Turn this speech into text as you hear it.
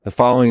The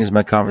following is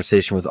my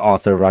conversation with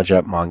author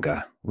Rajat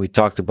Monga. We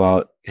talked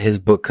about his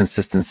book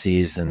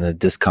Consistencies and the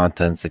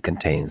discontents it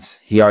contains.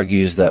 He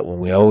argues that when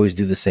we always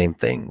do the same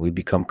thing, we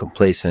become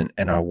complacent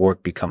and our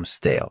work becomes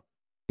stale.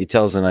 He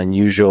tells an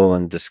unusual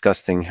and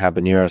disgusting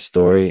habanera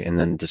story and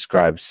then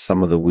describes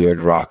some of the weird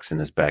rocks in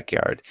his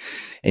backyard.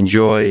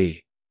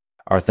 Enjoy.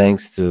 Our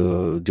thanks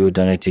to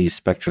Duodenity's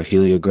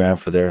spectroheliogram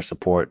for their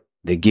support.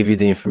 They give you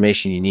the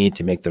information you need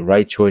to make the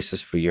right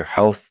choices for your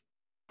health.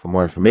 For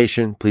more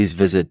information, please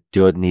visit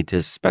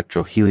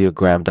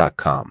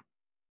duodenityspectroheliogram.com.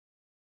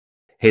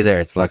 Hey there,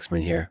 it's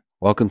Lexman here.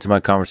 Welcome to my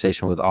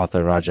conversation with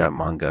author Rajat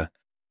Monga.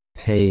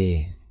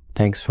 Hey,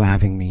 thanks for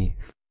having me.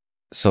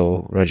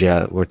 So,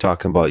 Rajat, we're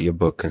talking about your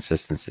book,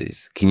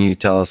 Consistencies. Can you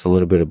tell us a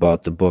little bit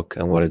about the book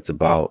and what it's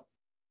about?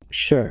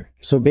 Sure.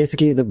 So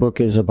basically the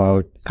book is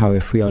about how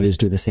if we always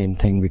do the same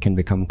thing, we can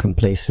become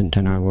complacent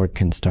and our work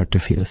can start to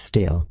feel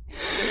stale.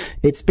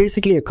 It's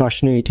basically a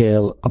cautionary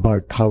tale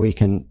about how we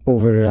can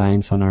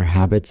over-reliance on our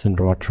habits and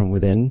rot from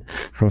within.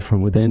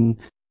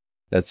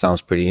 That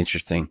sounds pretty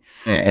interesting.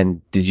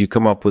 And did you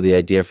come up with the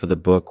idea for the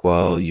book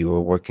while you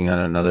were working on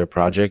another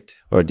project?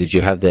 Or did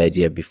you have the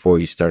idea before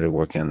you started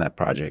working on that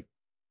project?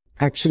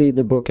 Actually,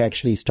 the book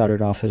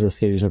started off as a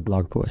series of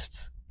blog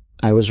posts.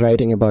 I was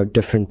writing about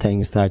different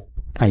things that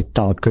I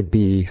thought could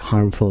be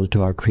harmful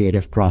to our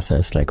creative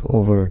process, like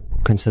over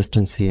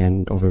consistency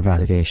and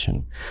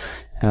overvaluation.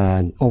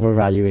 And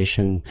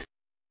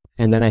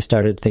then I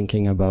started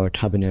thinking about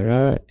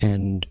habanera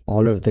and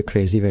all of the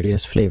crazy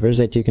various flavors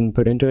that you can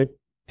put into it.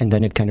 And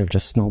then it kind of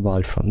just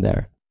snowballed from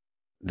there.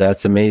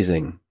 That's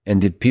amazing.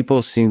 And did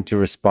people seem to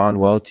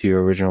respond well to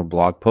your original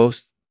blog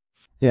post?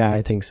 Yeah,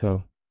 I think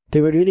so.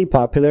 They were really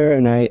popular,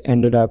 and I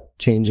ended up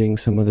changing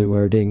some of the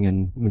wording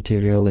and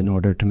material in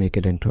order to make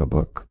it into a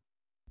book.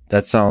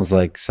 That sounds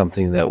like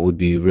something that would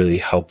be really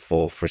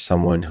helpful for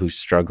someone who's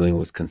struggling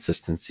with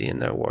consistency in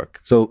their work.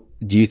 So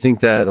do you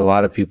think that a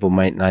lot of people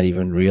might not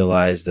even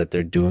realize that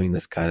they're doing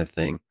this kind of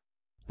thing?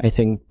 I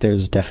think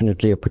there's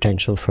definitely a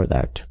potential for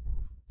that,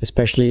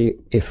 especially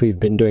if we've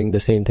been doing the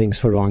same things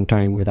for a long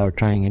time without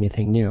trying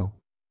anything new.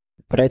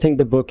 But I think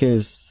the book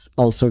is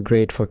also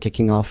great for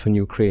kicking off a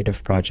new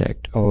creative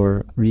project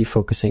or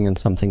refocusing on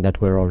something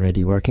that we're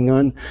already working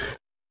on.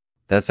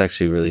 That's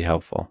actually really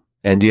helpful.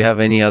 And do you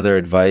have any other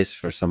advice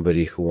for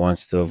somebody who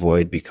wants to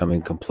avoid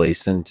becoming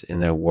complacent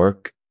in their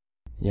work?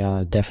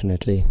 Yeah,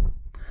 definitely.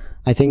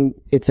 I think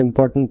it's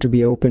important to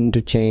be open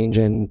to change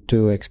and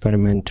to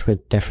experiment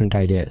with different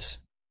ideas.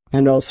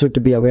 And also to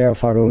be aware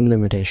of our own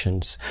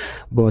limitations,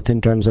 both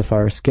in terms of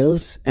our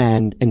skills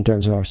and in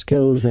terms of our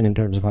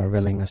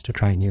willingness to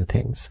try new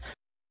things.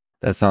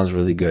 That sounds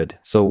really good.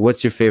 So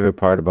what's your favorite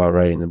part about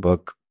writing the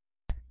book?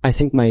 I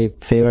think my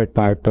favorite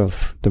part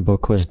of the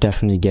book was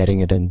definitely getting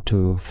it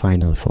into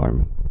final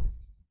form.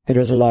 It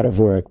was a lot of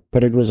work,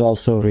 but it was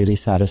also really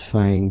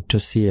satisfying to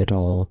see it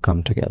all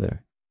come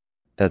together.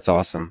 That's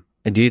awesome.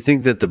 And do you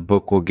think that the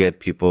book will get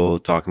people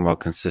talking about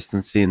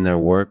consistency in their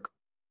work?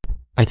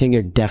 I think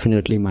it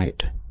definitely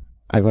might.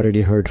 I've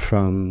already heard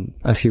from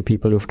a few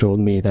people who've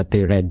told me that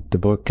they read the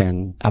book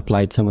and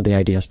applied some of the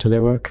ideas to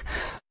their work.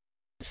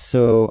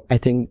 So I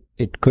think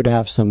it could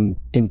have some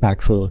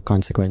impactful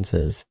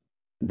consequences.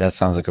 That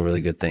sounds like a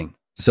really good thing.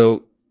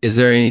 So is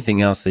there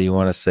anything else that you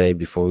want to say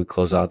before we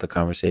close out the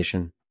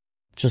conversation?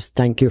 Just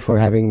thank you for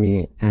having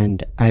me,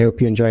 and I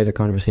hope you enjoy the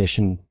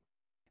conversation.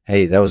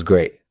 Hey, that was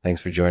great.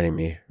 Thanks for joining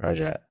me,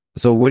 Rajat.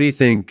 So what do you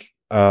think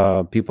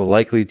people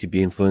likely to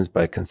be influenced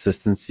by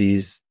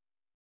consistencies?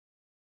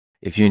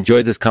 If you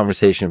enjoyed this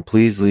conversation,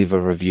 please leave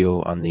a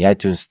review on the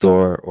iTunes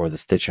Store or the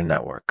Stitcher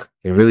Network.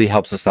 It really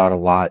helps us out a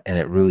lot, and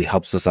it really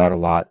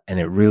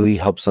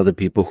helps other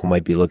people who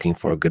might be looking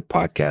for a good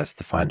podcast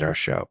to find our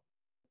show.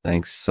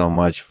 Thanks so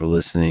much for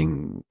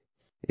listening.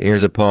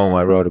 Here's a poem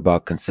I wrote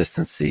about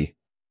consistency.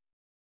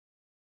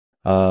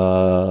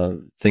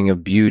 Thing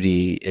of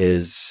beauty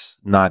is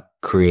not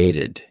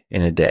created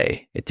in a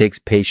day. It takes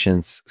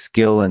patience,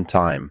 skill, and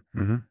time.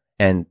 Mm-hmm.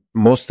 And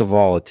most of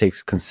all, it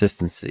takes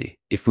consistency.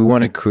 If we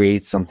want to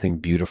create something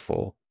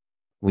beautiful,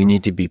 we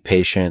need to be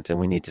patient and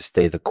we need to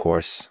stay the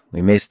course.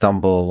 We may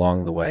stumble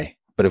along the way,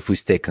 but if we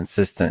stay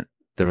consistent,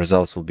 the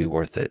results will be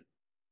worth it.